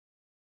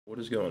What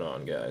is going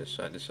on, guys?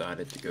 I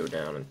decided to go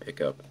down and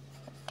pick up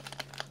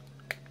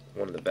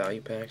one of the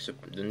value packs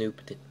of the new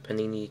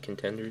Panini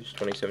Contenders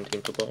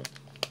 2017 football.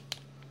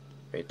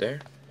 Right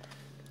there.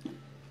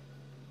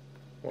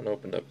 One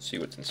opened up to see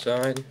what's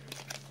inside.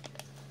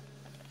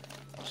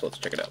 So let's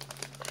check it out.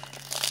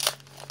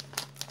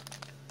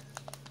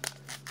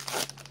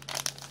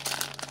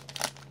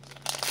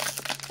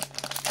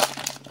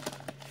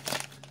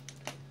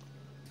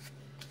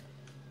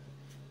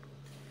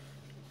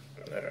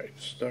 Alright,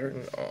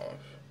 starting off,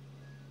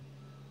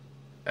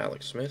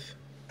 Alex Smith,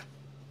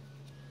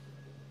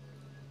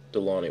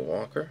 Delonte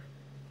Walker,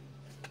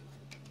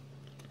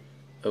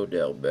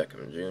 Odell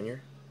Beckham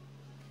Jr.,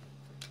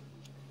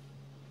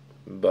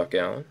 Buck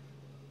Allen,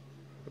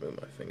 move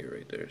my finger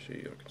right there so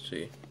you can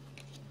see,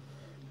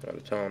 got a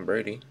Tom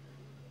Brady.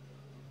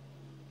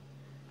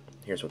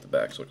 Here's what the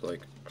backs look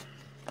like.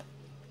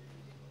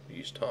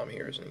 Use Tom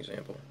here as an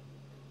example.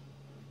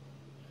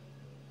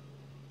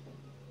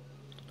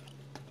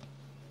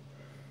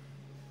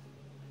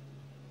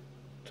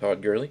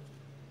 Todd Gurley,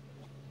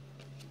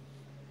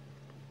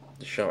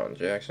 Deshaun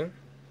Jackson,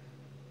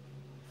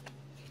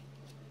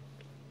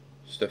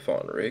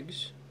 Stephon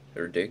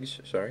Diggs,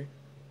 sorry.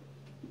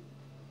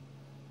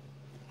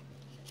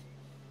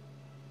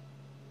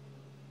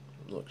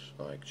 Looks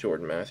like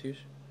Jordan Matthews.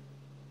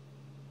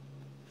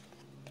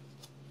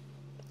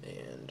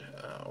 And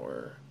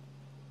our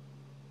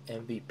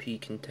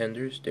MVP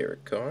contenders,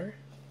 Derek Carr.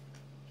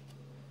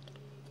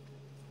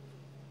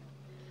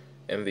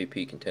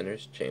 MVP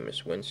contenders,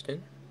 Jameis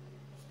Winston.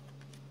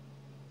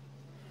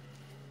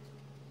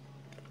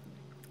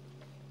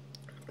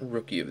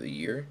 Rookie of the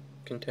Year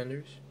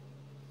contenders,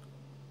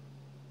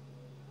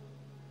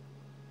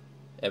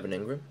 Evan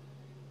Ingram.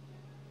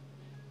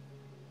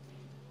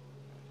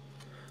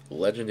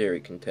 Legendary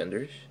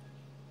contenders,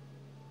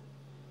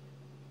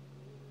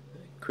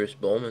 Chris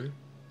Dolman.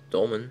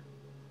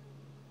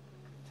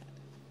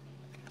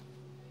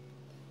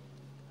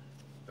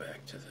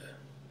 Back to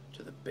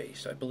the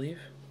base, I believe.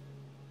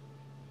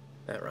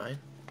 Matt Ryan,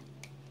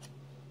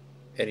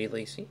 Eddie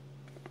Lacy,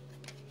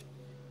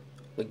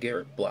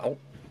 LeGarrette Blount,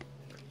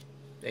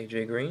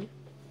 AJ Green,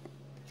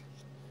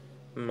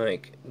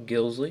 Mike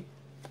Gillisley,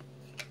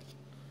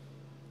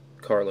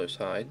 Carlos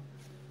Hyde,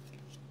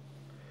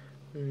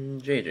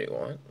 JJ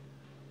Watt,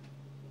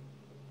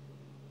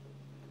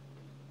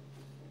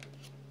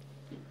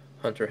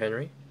 Hunter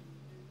Henry,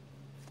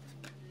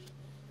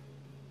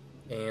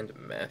 and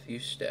Matthew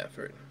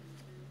Stafford.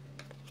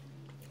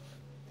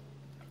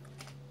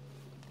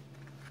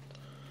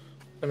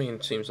 I mean,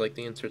 it seems like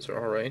the inserts are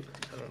alright.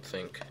 I don't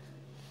think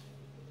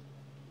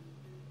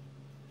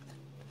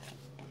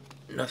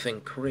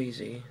nothing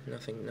crazy,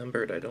 nothing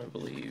numbered, I don't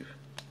believe.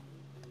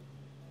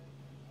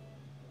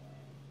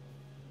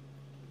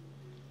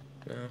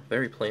 No,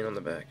 very plain on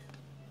the back.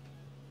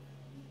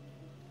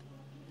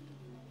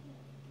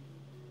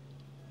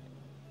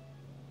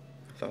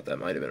 I thought that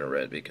might have been a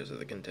red because of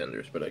the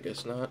contenders, but I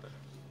guess not.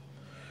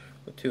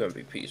 The two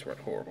MVPs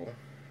weren't horrible.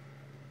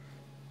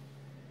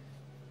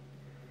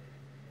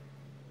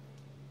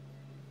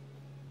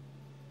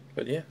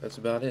 But yeah, that's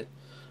about it.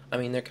 I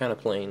mean, they're kind of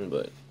plain,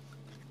 but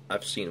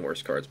I've seen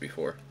worse cards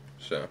before.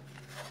 So,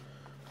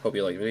 hope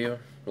you like the video.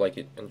 Like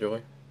it,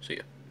 enjoy. See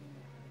ya.